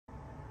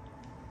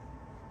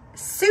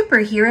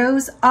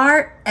Superheroes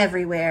Are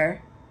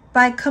Everywhere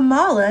by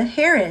Kamala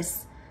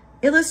Harris,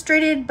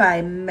 illustrated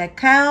by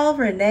Mechal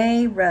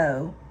Renee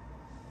Roe.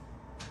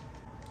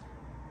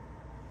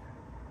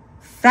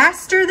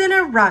 Faster than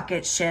a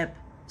rocket ship,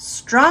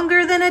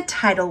 stronger than a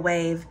tidal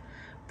wave,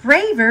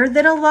 braver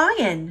than a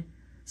lion.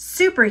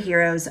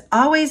 Superheroes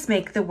always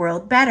make the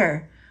world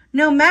better,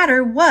 no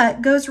matter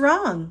what goes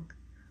wrong.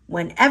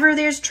 Whenever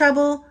there's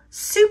trouble,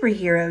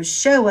 superheroes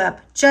show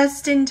up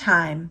just in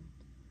time.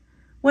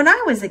 When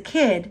I was a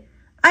kid,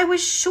 I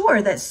was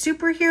sure that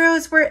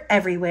superheroes were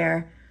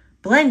everywhere,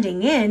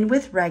 blending in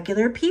with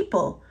regular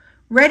people,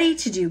 ready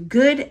to do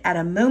good at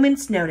a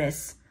moment's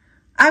notice.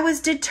 I was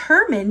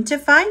determined to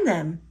find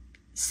them.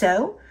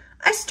 So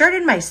I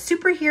started my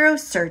superhero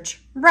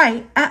search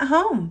right at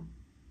home.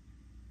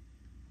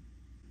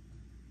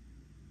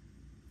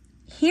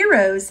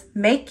 Heroes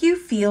make you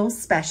feel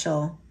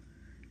special.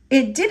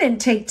 It didn't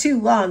take too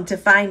long to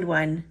find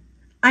one.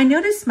 I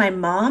noticed my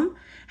mom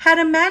had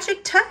a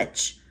magic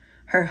touch.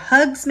 Her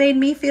hugs made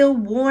me feel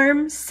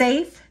warm,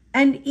 safe,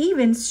 and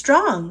even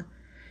strong.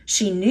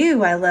 She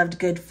knew I loved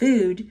good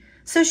food,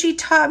 so she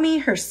taught me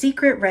her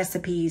secret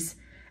recipes,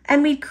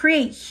 and we'd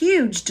create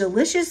huge,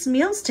 delicious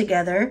meals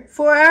together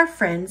for our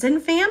friends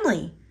and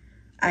family.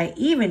 I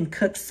even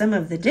cooked some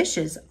of the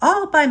dishes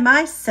all by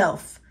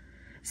myself.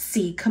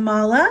 "See,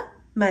 Kamala,"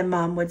 my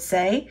mom would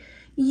say,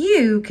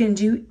 "you can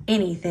do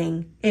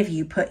anything if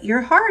you put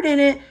your heart in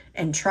it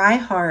and try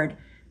hard.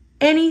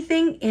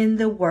 Anything in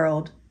the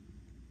world."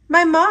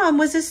 My mom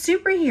was a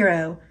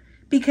superhero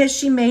because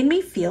she made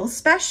me feel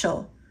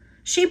special.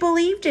 She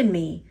believed in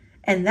me,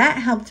 and that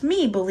helped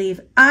me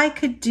believe I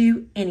could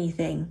do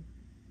anything.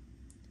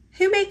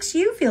 Who makes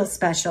you feel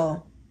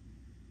special?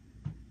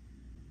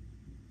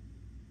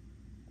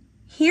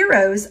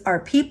 Heroes are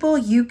people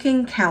you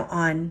can count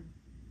on.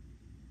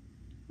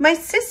 My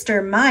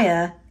sister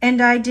Maya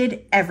and I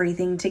did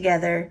everything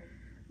together.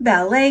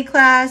 Ballet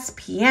class,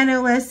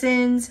 piano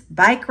lessons,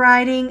 bike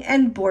riding,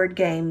 and board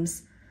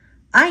games.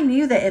 I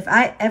knew that if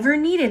I ever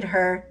needed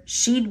her,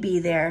 she'd be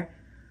there.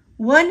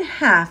 One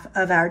half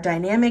of our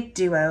dynamic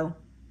duo.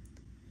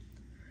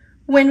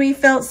 When we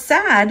felt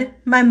sad,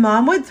 my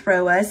mom would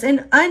throw us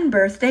an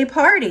unbirthday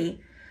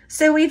party,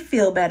 so we'd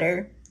feel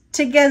better.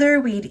 Together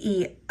we'd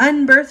eat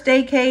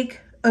unbirthday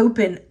cake,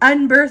 open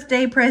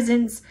unbirthday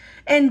presents,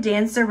 and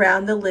dance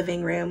around the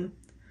living room.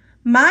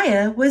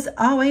 Maya was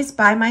always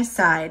by my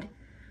side.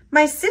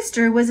 My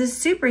sister was a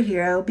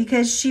superhero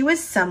because she was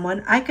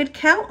someone I could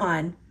count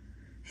on.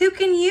 Who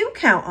can you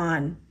count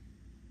on?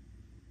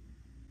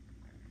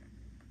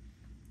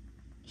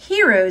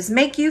 Heroes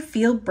make you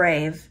feel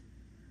brave.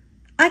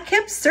 I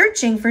kept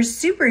searching for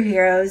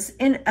superheroes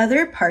in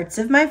other parts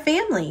of my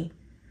family.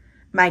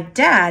 My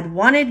dad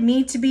wanted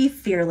me to be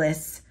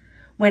fearless.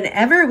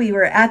 Whenever we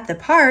were at the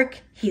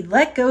park, he'd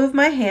let go of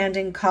my hand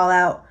and call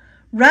out,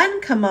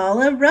 "Run,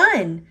 Kamala,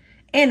 run!"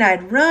 And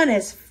I'd run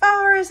as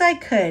far as I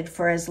could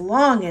for as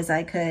long as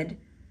I could.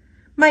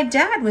 My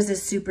dad was a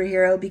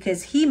superhero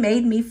because he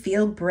made me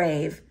feel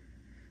brave.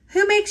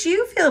 Who makes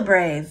you feel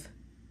brave?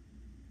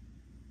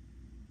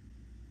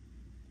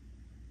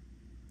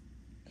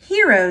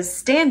 Heroes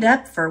stand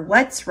up for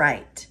what's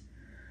right.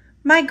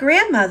 My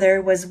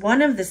grandmother was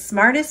one of the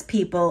smartest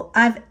people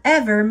I've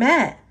ever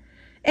met,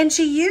 and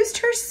she used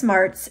her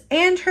smarts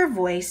and her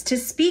voice to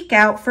speak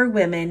out for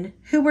women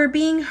who were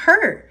being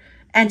hurt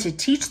and to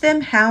teach them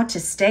how to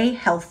stay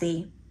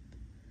healthy.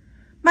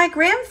 My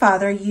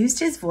grandfather used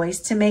his voice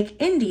to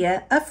make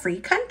India a free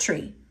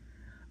country.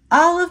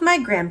 All of my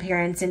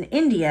grandparents in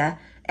India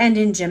and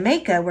in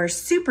Jamaica were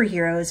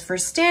superheroes for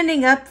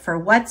standing up for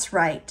what's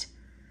right.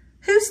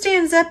 Who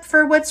stands up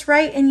for what's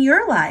right in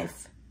your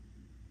life?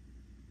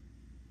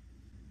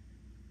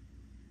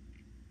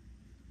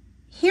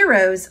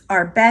 Heroes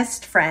are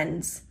best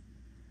friends.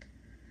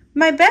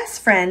 My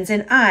best friends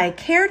and I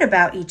cared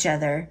about each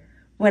other.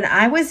 When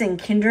I was in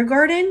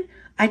kindergarten,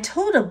 I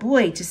told a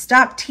boy to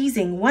stop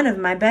teasing one of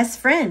my best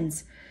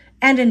friends,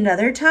 and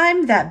another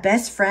time that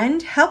best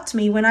friend helped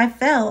me when I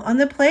fell on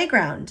the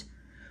playground.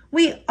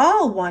 We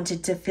all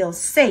wanted to feel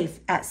safe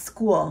at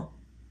school.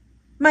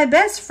 My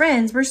best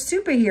friends were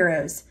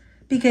superheroes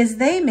because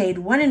they made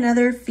one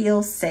another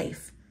feel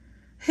safe.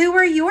 Who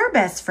are your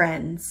best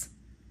friends?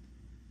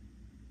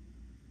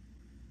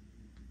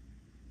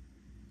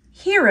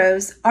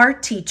 Heroes are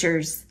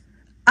teachers.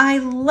 I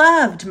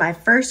loved my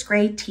first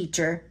grade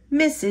teacher,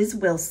 Mrs.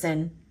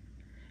 Wilson.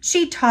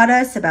 She taught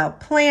us about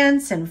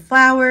plants and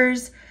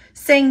flowers,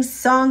 sang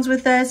songs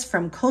with us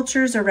from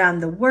cultures around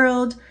the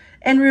world,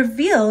 and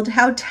revealed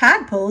how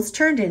tadpoles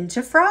turned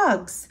into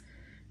frogs.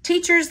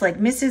 Teachers like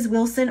Mrs.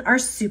 Wilson are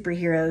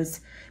superheroes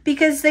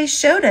because they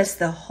showed us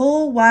the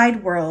whole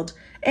wide world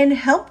and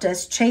helped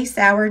us chase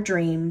our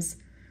dreams.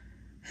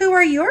 Who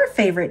are your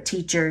favorite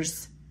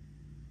teachers?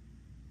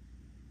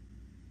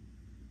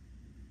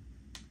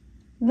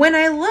 When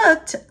I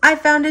looked, I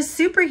found a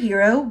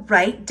superhero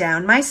right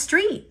down my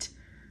street.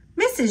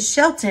 Mrs.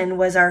 Shelton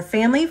was our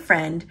family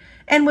friend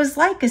and was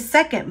like a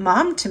second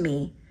mom to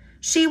me.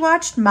 She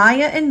watched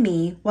Maya and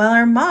me while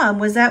our mom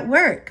was at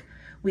work.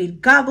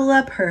 We'd gobble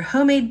up her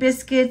homemade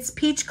biscuits,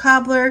 peach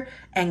cobbler,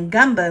 and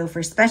gumbo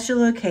for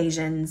special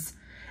occasions,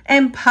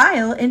 and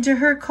pile into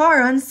her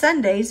car on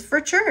Sundays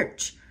for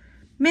church.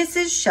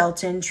 Mrs.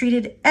 Shelton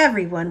treated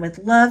everyone with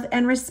love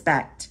and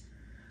respect.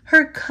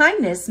 Her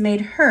kindness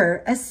made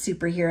her a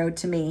superhero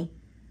to me.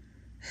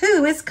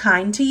 Who is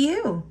kind to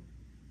you?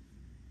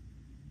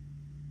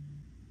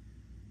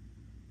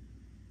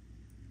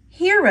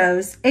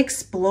 Heroes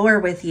explore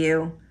with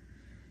you.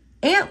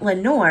 Aunt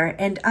Lenore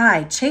and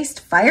I chased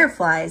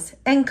fireflies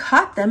and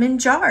caught them in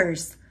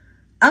jars.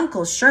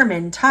 Uncle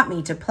Sherman taught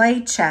me to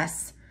play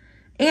chess.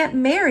 Aunt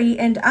Mary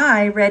and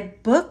I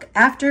read book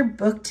after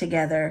book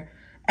together,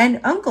 and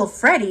Uncle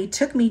Freddie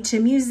took me to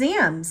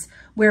museums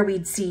where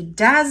we'd see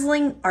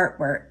dazzling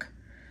artwork.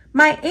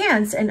 My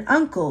aunts and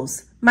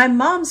uncles, my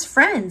mom's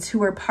friends who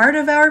were part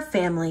of our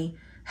family,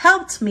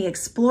 helped me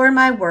explore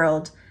my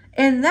world,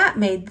 and that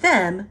made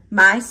them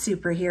my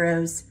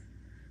superheroes.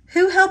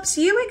 Who helps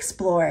you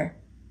explore?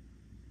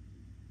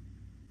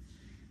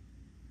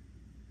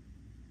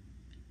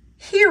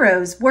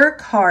 Heroes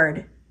work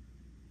hard.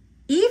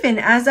 Even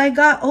as I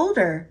got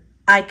older,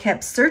 I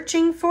kept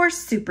searching for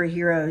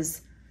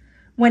superheroes.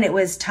 When it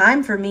was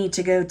time for me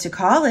to go to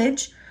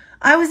college,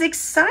 I was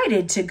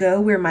excited to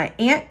go where my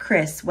Aunt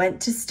Chris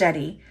went to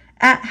study,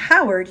 at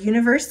Howard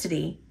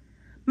University.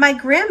 My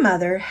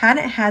grandmother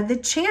hadn't had the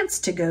chance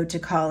to go to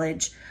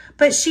college,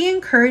 but she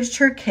encouraged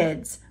her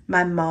kids,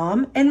 my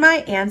mom and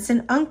my aunts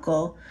and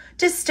uncle,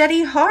 to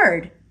study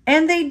hard,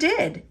 and they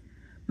did.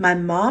 My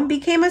mom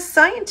became a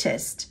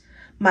scientist.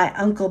 My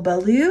Uncle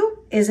Baloo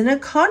is an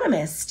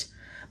economist.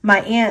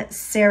 My Aunt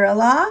Sarah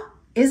Law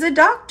is a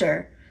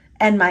doctor,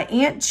 and my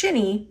Aunt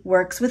Chinny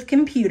works with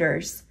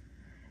computers.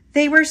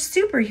 They were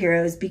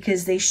superheroes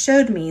because they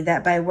showed me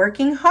that by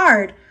working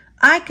hard,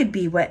 I could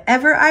be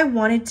whatever I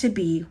wanted to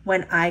be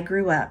when I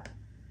grew up.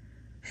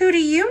 Who do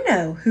you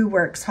know who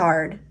works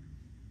hard?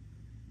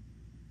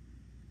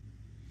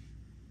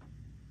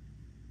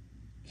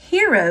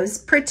 Heroes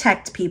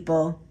protect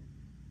people.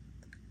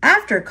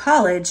 After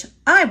college,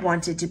 I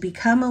wanted to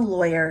become a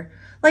lawyer,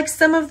 like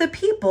some of the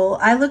people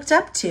I looked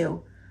up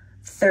to.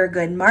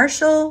 Thurgood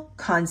Marshall,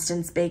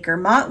 Constance Baker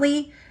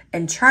Motley,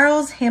 and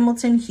Charles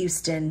Hamilton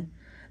Houston.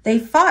 They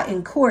fought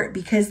in court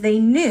because they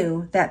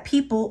knew that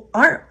people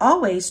aren't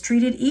always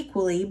treated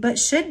equally but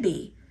should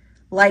be.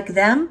 Like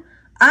them,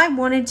 I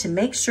wanted to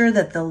make sure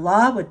that the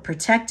law would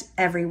protect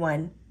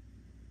everyone.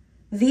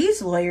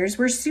 These lawyers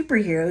were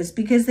superheroes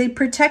because they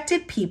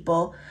protected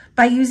people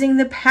by using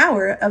the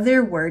power of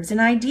their words and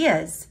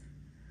ideas.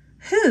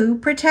 Who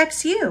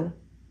protects you?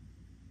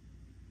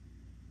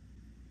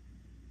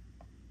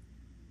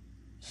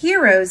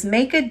 Heroes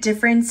make a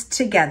difference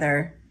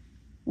together.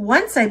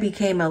 Once I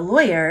became a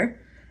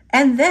lawyer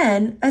and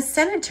then a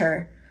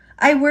senator.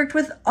 I worked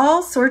with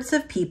all sorts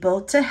of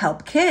people to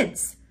help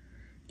kids.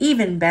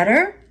 Even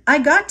better, I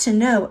got to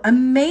know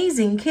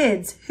amazing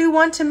kids who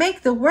want to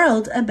make the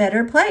world a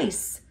better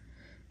place.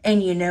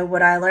 And you know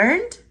what I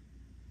learned?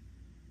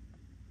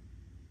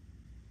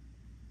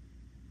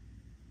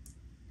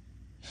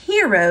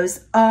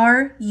 Heroes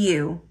are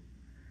you.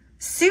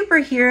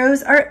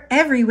 Superheroes are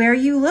everywhere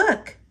you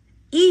look,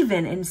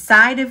 even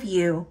inside of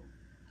you.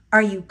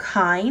 Are you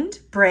kind,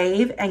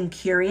 brave, and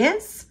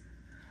curious?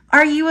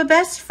 Are you a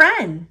best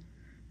friend?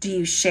 Do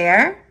you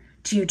share?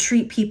 Do you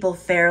treat people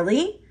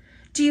fairly?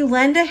 Do you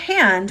lend a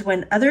hand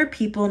when other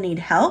people need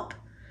help?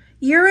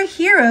 You're a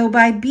hero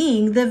by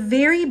being the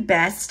very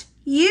best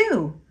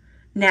you.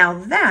 Now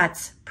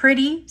that's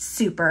pretty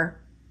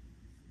super.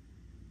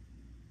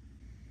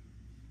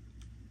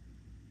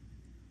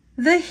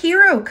 The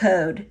Hero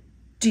Code.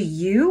 Do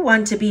you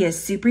want to be a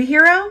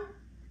superhero?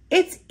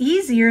 It's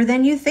easier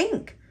than you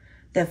think.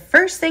 The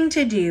first thing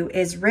to do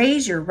is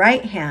raise your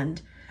right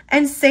hand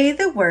and say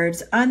the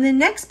words on the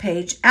next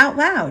page out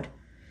loud.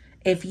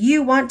 If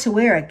you want to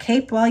wear a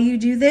cape while you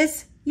do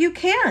this, you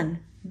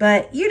can,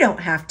 but you don't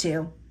have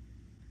to.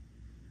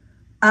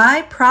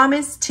 I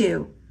promise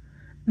to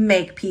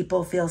make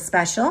people feel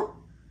special,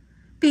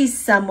 be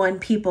someone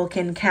people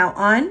can count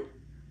on,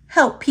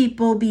 help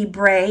people be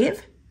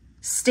brave,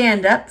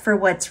 stand up for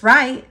what's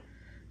right,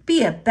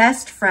 be a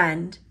best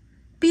friend,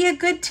 be a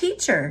good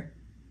teacher,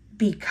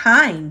 be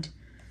kind,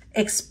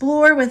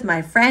 explore with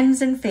my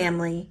friends and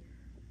family,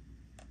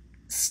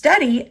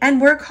 study and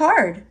work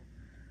hard,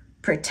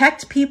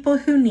 protect people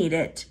who need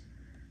it,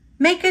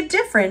 make a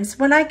difference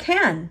when I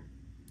can.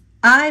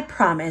 I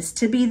promise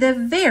to be the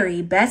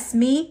very best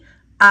me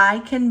I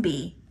can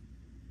be.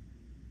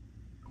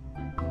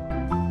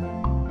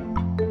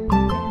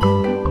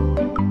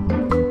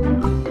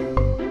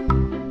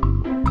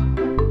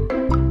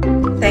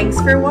 Thanks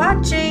for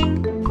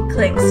watching.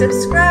 Click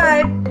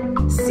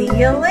subscribe. See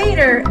you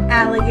later,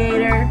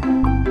 alligator.